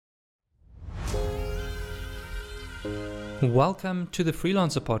Welcome to the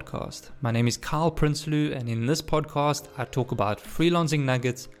Freelancer Podcast. My name is Kyle Prinsloo, and in this podcast, I talk about freelancing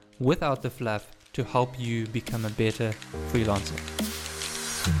nuggets without the fluff to help you become a better freelancer.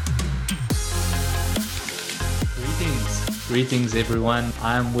 Greetings everyone.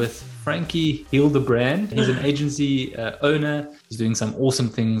 I'm with Frankie, Hildebrand. He's an agency owner. He's doing some awesome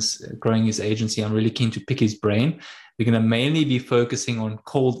things, growing his agency. I'm really keen to pick his brain. We're going to mainly be focusing on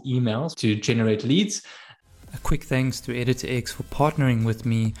cold emails to generate leads. A quick thanks to Editor X for partnering with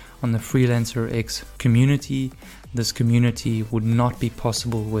me on the Freelancer X community. This community would not be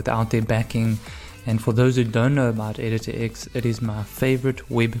possible without their backing. And for those who don't know about Editor X, it is my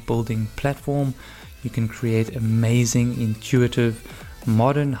favorite web building platform. You can create amazing, intuitive,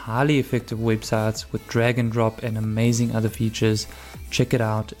 modern, highly effective websites with drag and drop and amazing other features. Check it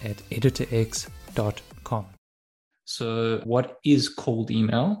out at editorx.com. So what is cold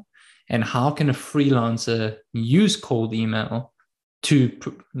email, and how can a freelancer use cold email to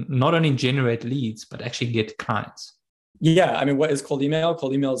not only generate leads, but actually get clients? Yeah. I mean, what is cold email?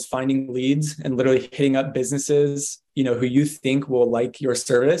 Cold email is finding leads and literally hitting up businesses, who you think will like your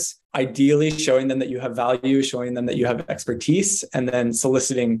service, ideally showing them that you have value, showing them that you have expertise, and then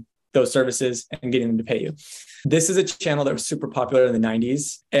soliciting those services and getting them to pay you. This is a channel that was super popular in the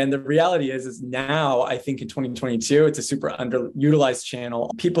 90s. And the reality is now, I think in 2022, it's a super underutilized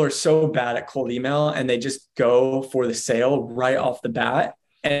channel. People are so bad at cold email and they just go for the sale right off the bat,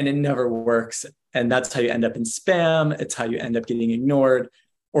 and it never works. And that's how you end up in spam. It's how you end up getting ignored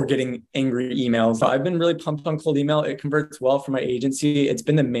or getting angry emails. So I've been really pumped on cold email. It converts well for my agency. It's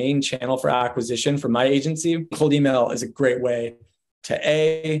been the main channel for acquisition for my agency. Cold email is a great way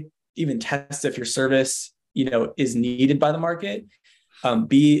to even test if your service, is needed by the market.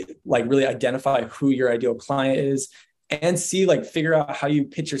 B, really identify who your ideal client is, and C, figure out how you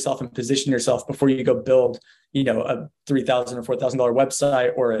pitch yourself and position yourself before you go build, a $3,000 or $4,000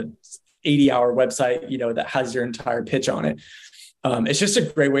 website or a 80-hour website, that has your entire pitch on it. It's just a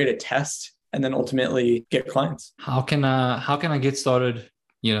great way to test and then ultimately get clients. How can I get started,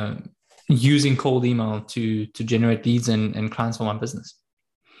 using cold email to generate leads and clients for my business?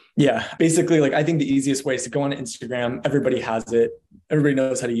 Yeah, basically, I think the easiest way is to go on Instagram. Everybody has it. Everybody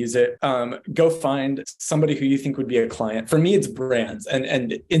knows how to use it. Go find somebody who you think would be a client. For me, it's brands,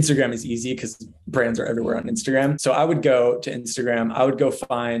 and Instagram is easy because brands are everywhere on Instagram. So I would go to Instagram. I would go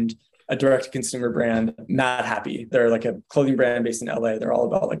find a direct-to-consumer brand, Mad Happy. They're like a clothing brand based in LA. They're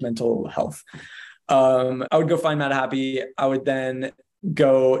all about mental health. I would go find Mad Happy. I would then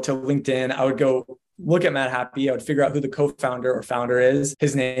go to LinkedIn. I would go look at Mad Happy. I would figure out who the co-founder or founder is.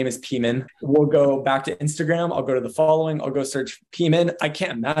 His name is Peeman. We'll go back to Instagram. I'll go to the following. I'll go search Peeman. I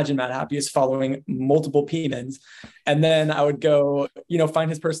can't imagine Mad Happy is following multiple Peemans. And then I would go,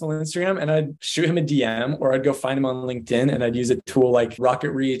 find his personal Instagram and I'd shoot him a DM, or I'd go find him on LinkedIn and I'd use a tool like Rocket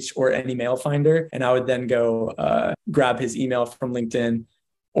Reach or any mail finder. And I would then go grab his email from LinkedIn,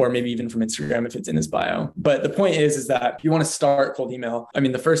 or maybe even from Instagram if it's in his bio. But the point is that if you want to start cold email,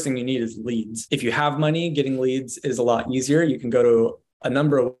 the first thing you need is leads. If you have money, getting leads is a lot easier. You can go to a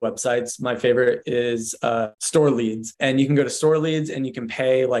number of websites. My favorite is Store Leads. And you can go to Store Leads and you can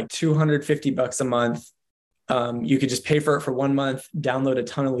pay $250 a month. You could just pay for it for 1 month, download a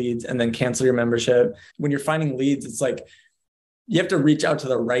ton of leads, and then cancel your membership. When you're finding leads, it's you have to reach out to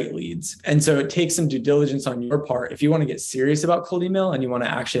the right leads. And so it takes some due diligence on your part. If you want to get serious about cold email and you want to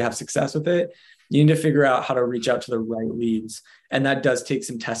actually have success with it, you need to figure out how to reach out to the right leads. And that does take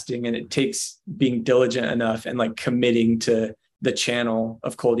some testing, and it takes being diligent enough and committing to the channel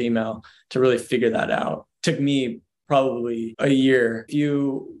of cold email to really figure that out. It took me probably a year. If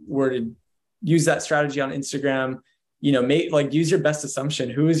you were to use that strategy on Instagram, use your best assumption.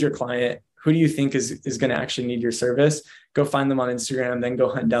 Who is your client? Who do you think is going to actually need your service? Go find them on Instagram, then go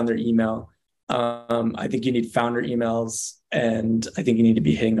hunt down their email. I think you need founder emails, and I think you need to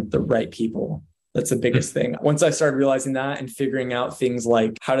be hitting up the right people. That's the biggest thing. Once I started realizing that and figuring out things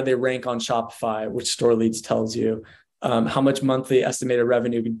like how do they rank on Shopify, which Store Leads tells you, how much monthly estimated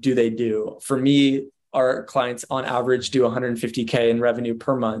revenue do they do? For me, our clients on average do 150K in revenue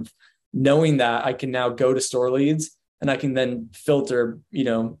per month. Knowing that, I can now go to Store Leads and I can then filter,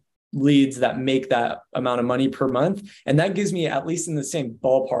 leads that make that amount of money per month. And that gives me at least in the same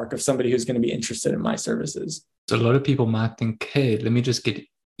ballpark of somebody who's going to be interested in my services. So a lot of people might think, hey, let me just get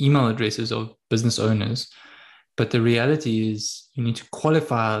email addresses of business owners. But the reality is you need to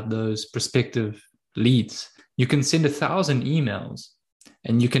qualify those prospective leads. You can send 1,000 emails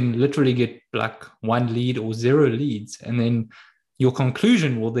and you can literally get 1 lead or 0 leads. And then your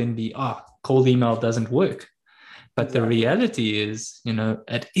conclusion will then be, cold email doesn't work. But the reality is,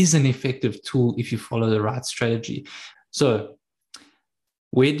 it is an effective tool if you follow the right strategy. So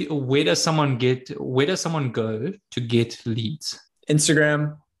where does someone go to get leads?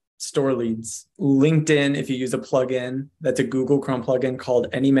 Instagram, store leads. LinkedIn, if you use a plugin, that's a Google Chrome plugin called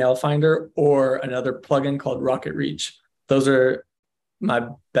Any Mail Finder, or another plugin called Rocket Reach. Those are my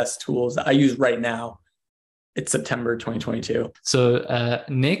best tools that I use right now. It's September 2022. So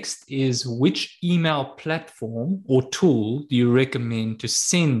next is, which email platform or tool do you recommend to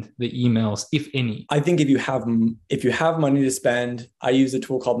send the emails, if any? I think if you have money to spend, I use a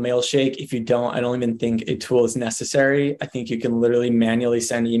tool called Mailshake. If you don't, I don't even think a tool is necessary. I think you can literally manually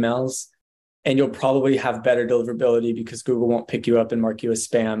send emails, and you'll probably have better deliverability because Google won't pick you up and mark you as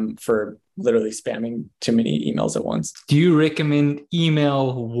spam for literally spamming too many emails at once. Do you recommend an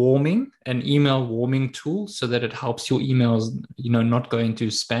email warming tool so that it helps your emails, not go into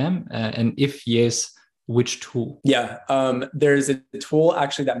spam? And if yes, which tool? Yeah, there's a tool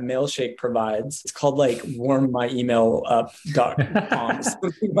actually that Mailshake provides. It's called like warmmyemail.com,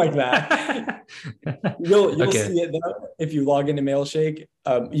 something like that. You'll see it though. If you log into Mailshake,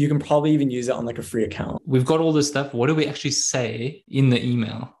 you can probably even use it on like a free account. We've got all this stuff. What do we actually say in the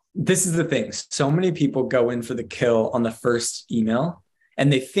email? This is the thing. So many people go in for the kill on the first email, and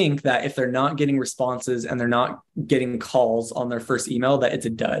they think that if they're not getting responses and they're not getting calls on their first email, that it's a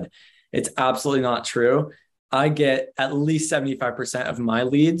dud. It's absolutely not true. I get at least 75% of my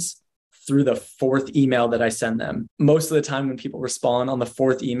leads through the fourth email that I send them. Most of the time when people respond on the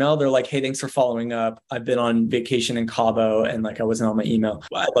fourth email, they're like, hey, thanks for following up. I've been on vacation in Cabo and I wasn't on my email.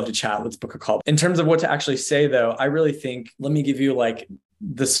 I'd love to chat. Let's book a call. In terms of what to actually say though, I really think, let me give you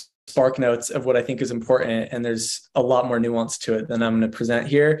the spark notes of what I think is important. And there's a lot more nuance to it than I'm going to present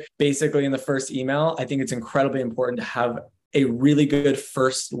here. Basically, in the first email, I think it's incredibly important to have a really good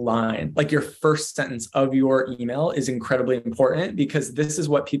first line. Like your first sentence of your email is incredibly important, because this is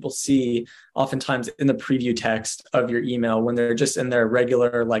what people see oftentimes in the preview text of your email when they're just in their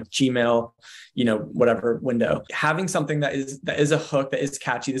regular Gmail, whatever window. Having something that is a hook, that is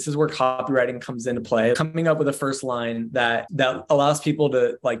catchy. This is where copywriting comes into play. Coming up with a first line that allows people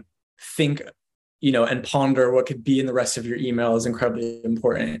to think, and ponder what could be in the rest of your email is incredibly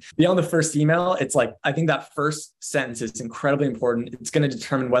important. Beyond the first email, it's I think that first sentence is incredibly important. It's going to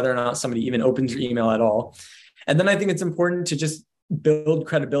determine whether or not somebody even opens your email at all. And then I think it's important to just build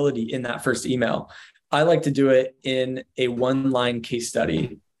credibility in that first email. I like to do it in a one-line case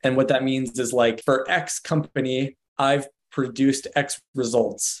study. And what that means is for X company, I've produced X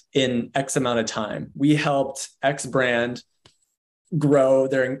results in X amount of time. We helped X brand grow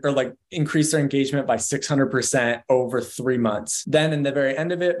increase their engagement by 600% over 3 months. Then in the very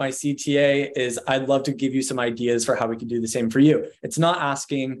end of it, my CTA is, I'd love to give you some ideas for how we can do the same for you. It's not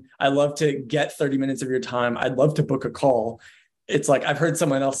asking, I'd love to get 30 minutes of your time. I'd love to book a call. It's I've heard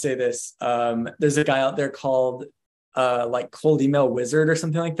someone else say this. There's a guy out there called Cold Email Wizard or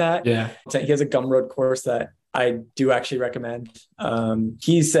something like that. Yeah. He has a Gumroad course that I do actually recommend.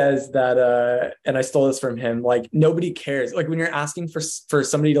 He says that, and I stole this from him, nobody cares. When you're asking for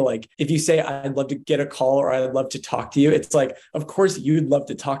somebody to if you say, I'd love to get a call or I'd love to talk to you, it's of course you'd love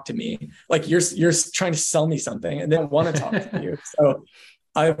to talk to me. You're trying to sell me something and they don't want to talk to you. So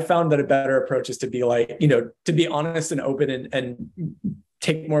I've found that a better approach is to be to be honest and open and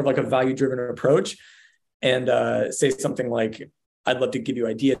take more of a value-driven approach, and say something I'd love to give you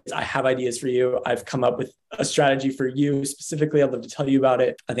ideas. I have ideas for you. I've come up with a strategy for you specifically. I'd love to tell you about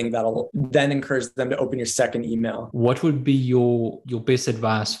it. I think that'll then encourage them to open your second email. What would be your best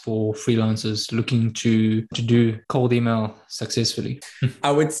advice for freelancers looking to do cold email successfully? I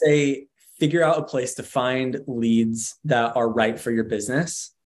would say figure out a place to find leads that are right for your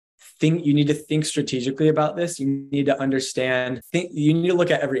business. You need to think strategically about this. You need to understand, you need to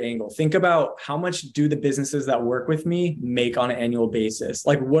look at every angle. Think about, how much do the businesses that work with me make on an annual basis?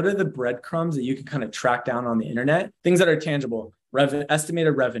 What are the breadcrumbs that you can kind of track down on the internet? Things that are tangible,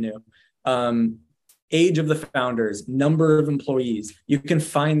 estimated revenue, age of the founders, number of employees. You can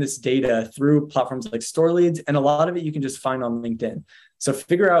find this data through platforms like Store Leads, and a lot of it you can just find on LinkedIn. So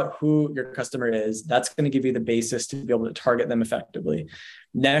figure out who your customer is. That's going to give you the basis to be able to target them effectively.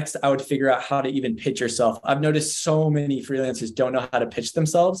 Next, I would figure out how to even pitch yourself. I've noticed so many freelancers don't know how to pitch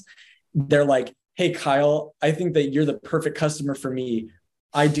themselves. They're like, hey, Kyle, I think that you're the perfect customer for me.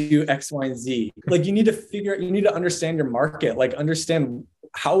 I do X, Y, and Z. You need to understand your market, understand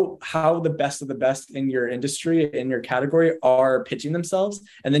how the best of the best in your industry, in your category are pitching themselves.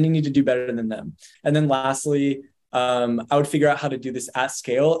 And then you need to do better than them. And then lastly, I would figure out how to do this at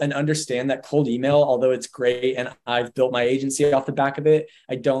scale and understand that cold email, although it's great and I've built my agency off the back of it,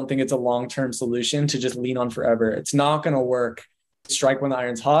 I don't think it's a long-term solution to just lean on forever. It's not going to work. Strike when the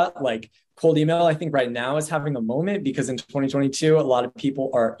iron's hot. Like cold email, I think right now is having a moment because in 2022, a lot of people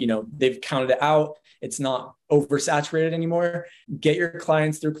are, they've counted it out. It's not oversaturated anymore. Get your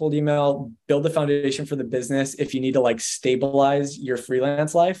clients through cold email, build the foundation for the business if you need to like stabilize your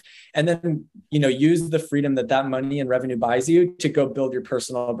freelance life. And then, use the freedom that money and revenue buys you to go build your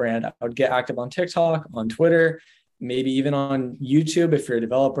personal brand. I would get active on TikTok, on Twitter, maybe even on YouTube if you're a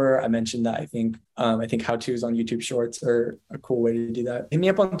developer. I mentioned that I think how-tos on YouTube Shorts are a cool way to do that. Hit me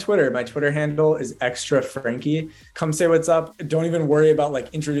up on Twitter. My Twitter handle is extra Frankie. Come say what's up. Don't even worry about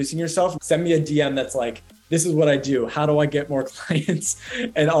like introducing yourself. Send me a DM that's like, this is what I do. How do I get more clients?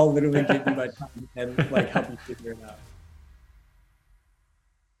 And I'll literally give you my time and like help you figure it out.